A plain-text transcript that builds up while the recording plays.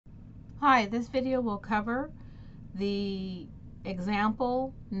Hi, this video will cover the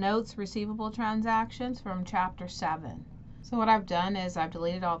example notes receivable transactions from chapter 7. So what I've done is I've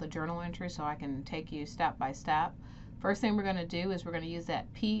deleted all the journal entries so I can take you step by step. First thing we're going to do is we're going to use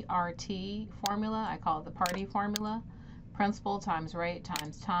that PRT formula. I call it the party formula. Principal times rate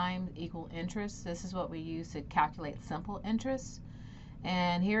times time equal interest. This is what we use to calculate simple interest.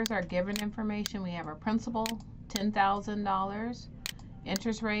 And here's our given information. We have our principal, $10,000.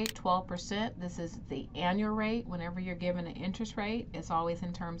 Interest rate, 12%. This is the annual rate. Whenever you're given an interest rate, it's always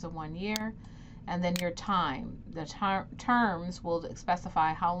in terms of 1 year. And then your time. The terms will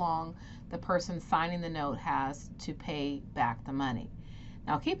specify how long the person signing the note has to pay back the money.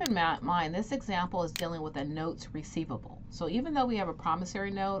 Now keep in mind, this example is dealing with a notes receivable. So even though we have a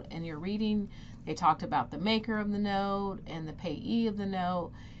promissory note and you're reading, they talked about the maker of the note and the payee of the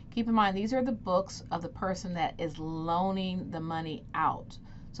note. Keep in mind, these are the books of the person that is loaning the money out.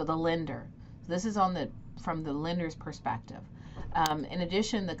 So the lender. So this is from the lender's perspective. In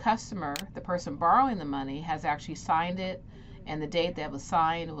addition, the customer, the person borrowing the money, has actually signed it, and the date that was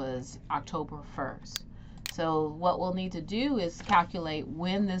signed was October 1st. So what we'll need to do is calculate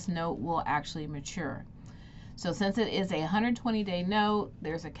when this note will actually mature. So since it is a 120-day note,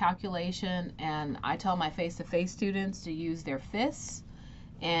 there's a calculation, and I tell my face-to-face students to use their fists.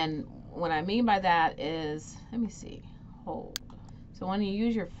 And what I mean by that is, let me see, hold. So when you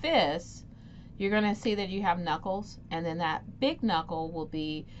use your fists, you're going to see that you have knuckles, and then that big knuckle will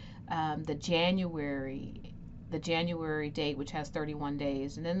be the January date, which has 31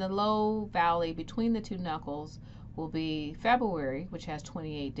 days. And then the low valley between the two knuckles will be February, which has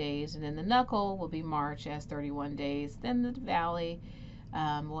 28 days. And then the knuckle will be March, has 31 days. Then the valley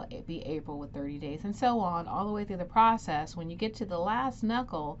will be April with 30 days, and so on, all the way through the process. When you get to the last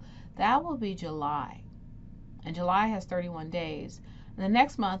knuckle, that will be July. And July has 31 days. And the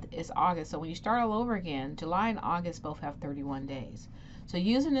next month is August. So when you start all over again, July and August both have 31 days. So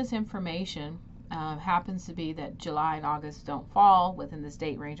using this information, happens to be that July and August don't fall within this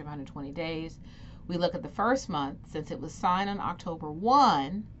date range of 120 days. We look at the first month. Since it was signed on October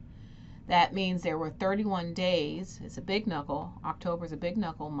 1, that means there were 31 days. It's a big knuckle. October is a big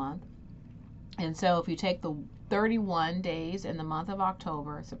knuckle month. And so if you take the 31 days in the month of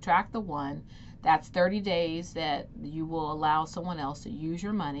October, subtract the 1, that's 30 days that you will allow someone else to use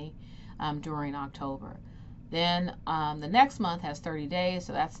your money during October. Then the next month has 30 days,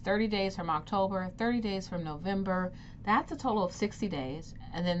 so that's 30 days from October, 30 days from November. That's a total of 60 days.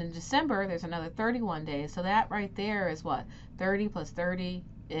 And then in December, there's another 31 days. So that right there is what? 30 plus 30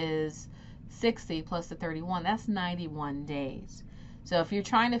 is 60 plus the 31. That's 91 days. So if you're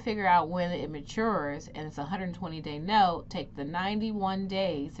trying to figure out when it matures and it's a 120-day note, take the 91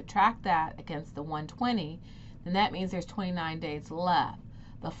 days, subtract that against the 120, then that means there's 29 days left.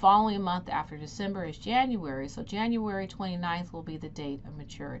 The following month after December is January, so January 29th will be the date of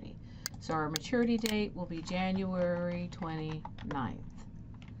maturity. So our maturity date will be January 29th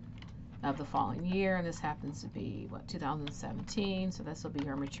of the following year, and this happens to be, 2017, so this will be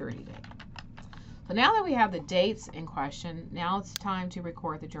our maturity date. So now that we have the dates in question, now it's time to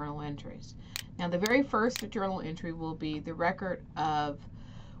record the journal entries. Now the very first journal entry will be the record of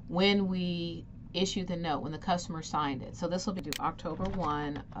when we issued the note, when the customer signed it. So this will be October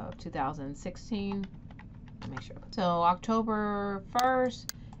 1 of 2016. Make sure. So October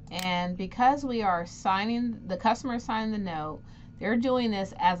 1st, and because we are signing, the customer is signing the note, they're doing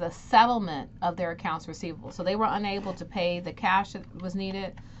this as a settlement of their accounts receivable. So they were unable to pay the cash that was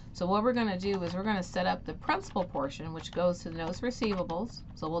needed. So what we're going to do is we're going to set up the principal portion, which goes to the notes receivables.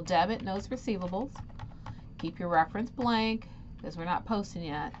 So we'll debit notes receivables. Keep your reference blank because we're not posting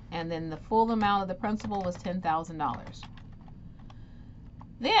yet. And then the full amount of the principal was $10,000.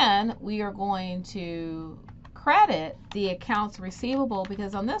 Then we are going to credit the accounts receivable,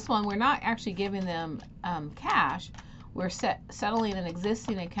 because on this one we're not actually giving them cash. We're settling an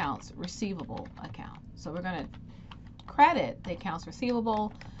existing accounts receivable account. So we're going to credit the accounts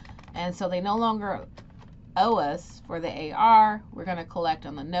receivable, and so they no longer owe us for the AR. We're going to collect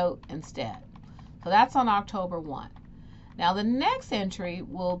on the note instead. So that's on October 1. Now the next entry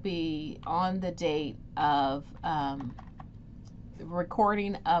will be on the date of the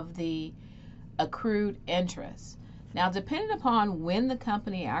recording of the accrued interest. Now, depending upon when the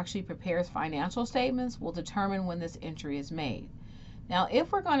company actually prepares financial statements will determine when this entry is made. Now,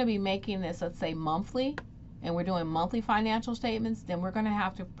 if we're going to be making this, let's say monthly, and we're doing monthly financial statements, then we're going to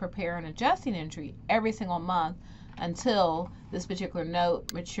have to prepare an adjusting entry every single month until this particular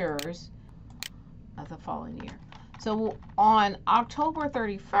note matures of the following year. So on October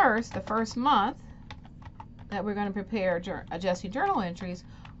 31st, the first month that we're going to prepare adjusting journal entries,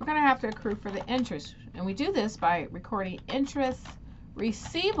 we're going to have to accrue for the interest. And we do this by recording interest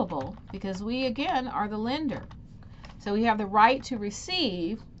receivable because we, again, are the lender. So we have the right to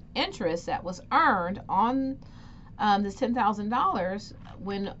receive interest that was earned on this $10,000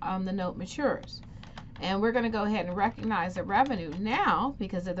 when the note matures. And we're going to go ahead and recognize the revenue now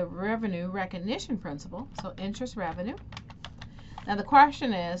because of the revenue recognition principle. So interest revenue. Now the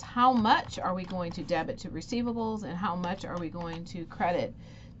question is, how much are we going to debit to receivables and how much are we going to credit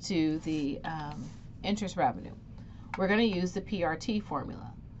to the interest revenue? We're going to use the PRT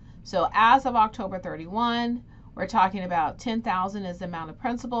formula. So as of October 31, we're talking about $10,000 is the amount of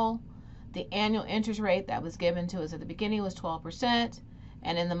principal. The annual interest rate that was given to us at the beginning was 12%.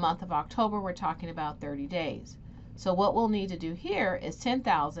 And in the month of October, we're talking about 30 days. So what we'll need to do here is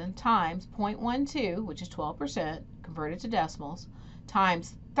 10,000 times 0.12, which is 12%, converted to decimals,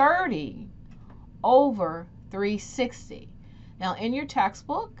 times 30 over 360. Now in your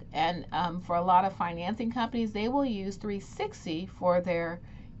textbook and for a lot of financing companies, they will use 360 for their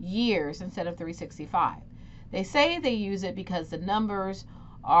years instead of 365. They say they use it because the numbers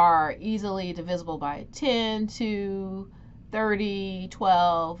are easily divisible by 10, 2, 30,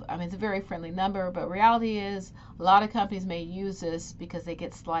 12. I mean, it's a very friendly number, but reality is a lot of companies may use this because they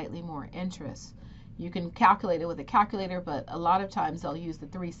get slightly more interest. You can calculate it with a calculator, but a lot of times they'll use the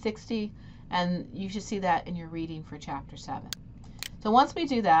 360, and you should see that in your reading for Chapter 7. So once we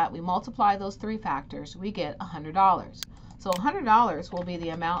do that, we multiply those three factors, we get $100. So $100 will be the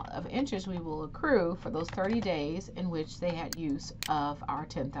amount of interest we will accrue for those 30 days in which they had use of our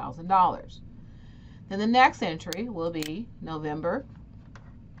 $10,000. Then the next entry will be November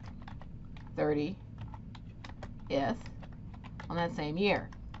 30th on that same year.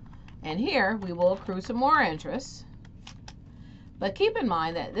 And here we will accrue some more interest. But keep in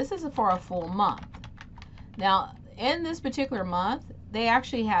mind that this is for a full month. Now, in this particular month, they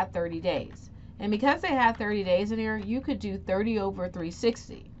actually had 30 days. And because they had 30 days in here, you could do 30 over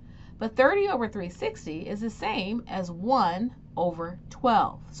 360. But 30 over 360 is the same as 1 over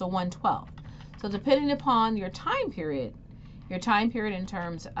 12. So 1/12. So depending upon your time period in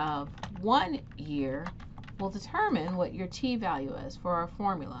terms of 1 year will determine what your t value is for our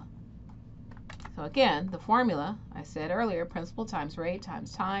formula. So again, the formula, I said earlier, principal times rate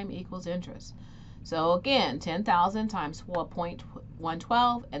times time equals interest. So again, 10,000 times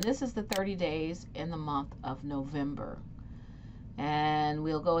 4.112, and this is the 30 days in the month of November. And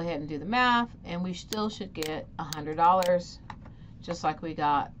we'll go ahead and do the math, and we still should get $100, just like we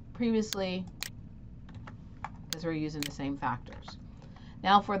got previously, because we're using the same factors.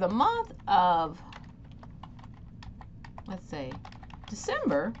 Now for the month of, let's say,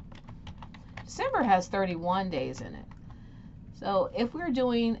 December has 31 days in it. So if we're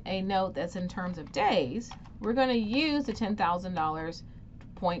doing a note that's in terms of days, we're going to use the $10,000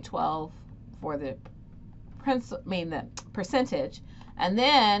 0.12 for the percentage, and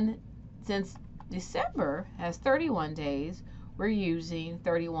then since December has 31 days, we're using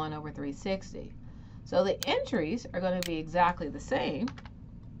 31 over 360. So the entries are going to be exactly the same,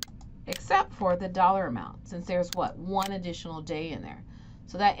 except for the dollar amount, since there's one additional day in there.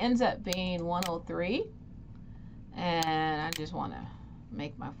 So that ends up being 103, and I just want to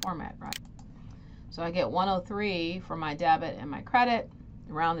make my format right. So I get 103 for my debit and my credit,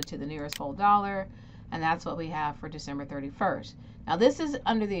 rounded to the nearest whole dollar, and that's what we have for December 31st. Now this is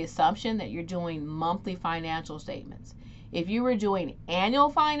under the assumption that you're doing monthly financial statements. If you were doing annual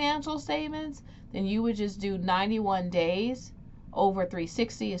financial statements, then you would just do 91 days over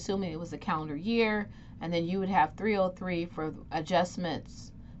 360, assuming it was a calendar year, and then you would have 303 for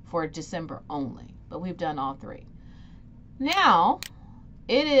adjustments for December only. But we've done all three. Now,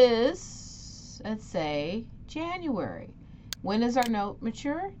 it is, let's say, January. When does our note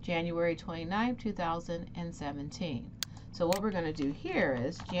mature? January 29, 2017. So what we're going to do here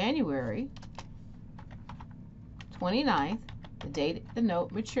is January 29th, the date the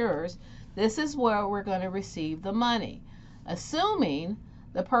note matures. This is where we're going to receive the money. Assuming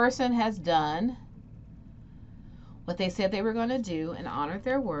the person has done what they said they were going to do and honored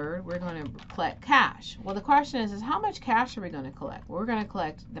their word, we're going to collect cash. Well, the question is how much cash are we going to collect? We're going to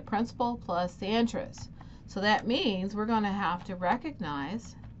collect the principal plus the interest. So that means we're going to have to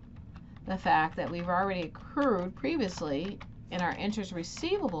recognize the fact that we've already accrued previously in our interest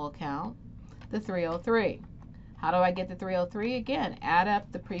receivable account the 303. How do I get the 303? Again, add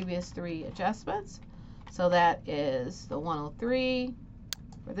up the previous three adjustments. So that is the 103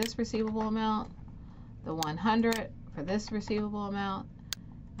 for this receivable amount, the 100 for this receivable amount,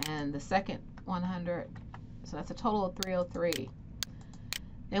 and the second 100. So that's a total of 303.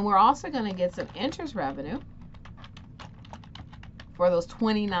 Then we're also going to get some interest revenue for those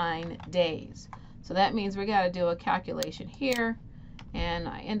 29 days. So that means we got to do a calculation here, and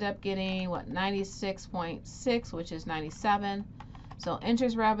I end up getting what, 96.6, which is 97. So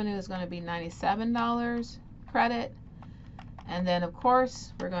interest revenue is going to be $97 credit. And then of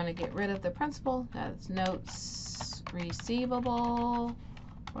course we're going to get rid of the principal. That's notes receivable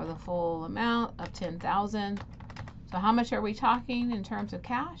for the full amount of $10,000. So how much are we talking in terms of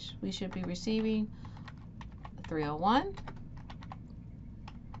cash? We should be receiving the 301,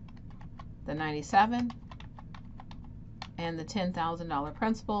 the 97, and the $10,000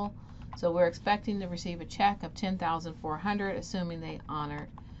 principal. So we're expecting to receive a check of $10,400, assuming they honored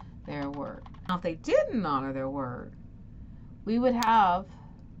their word. Now, if they didn't honor their word, we would have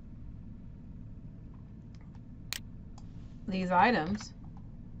these items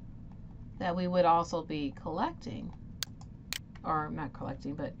that we would also be collecting, or not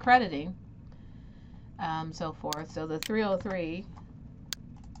collecting, but crediting, so forth. So the 303.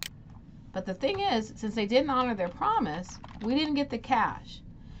 But the thing is, since they didn't honor their promise, we didn't get the cash.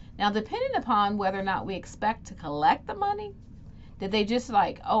 Now, depending upon whether or not we expect to collect the money, did they just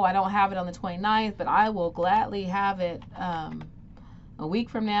like, oh, I don't have it on the 29th, but I will gladly have it a week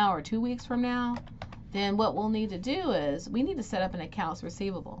from now or 2 weeks from now, then what we'll need to do is we need to set up an accounts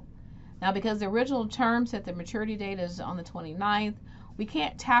receivable. Now, because the original term said the maturity date is on the 29th, we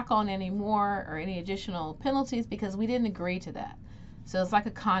can't tack on any more or any additional penalties because we didn't agree to that. So it's like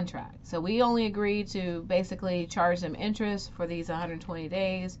a contract. So we only agreed to basically charge them interest for these 120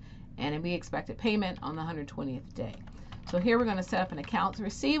 days, and we expected payment on the 120th day. So here we're going to set up an accounts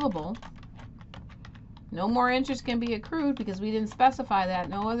receivable. No more interest can be accrued because we didn't specify that.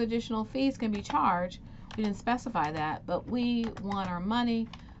 No other additional fees can be charged. We didn't specify that, but we want our money.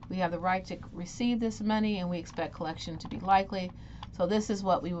 We have the right to receive this money, and we expect collection to be likely. So this is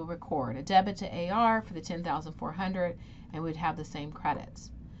what we will record: a debit to AR for the $10,400, and we'd have the same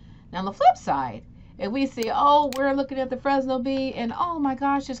credits. Now, on the flip side, if we see, oh, we're looking at the Fresno Bee, and oh my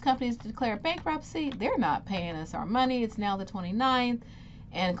gosh, this company's declared bankruptcy, they're not paying us our money, it's now the 29th,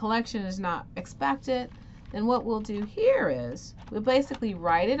 and collection is not expected, then what we'll do here is we'll basically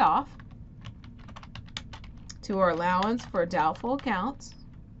write it off to our allowance for doubtful accounts.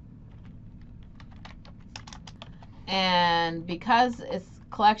 And because its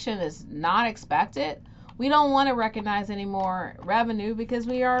collection is not expected, we don't want to recognize any more revenue because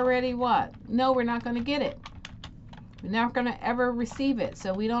we already what? No, we're not going to get it. We're not going to ever receive it,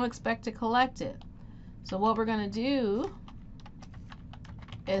 so we don't expect to collect it. So what we're going to do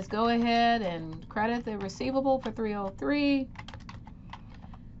is go ahead and credit the receivable for 303,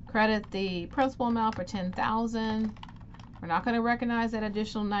 credit the principal amount for $10,000. We're not going to recognize that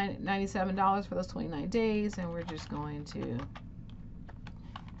additional $97 for those 29 days, and we're just going to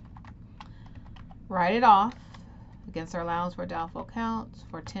write it off against our allowance for doubtful accounts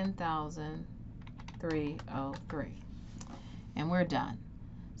for $10,303. And we're done.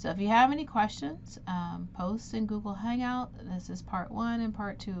 So if you have any questions, post in Google Hangout. This is part 1 and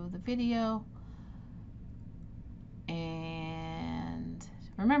part 2 of the video. And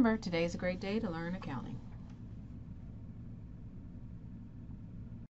remember, today is a great day to learn accounting.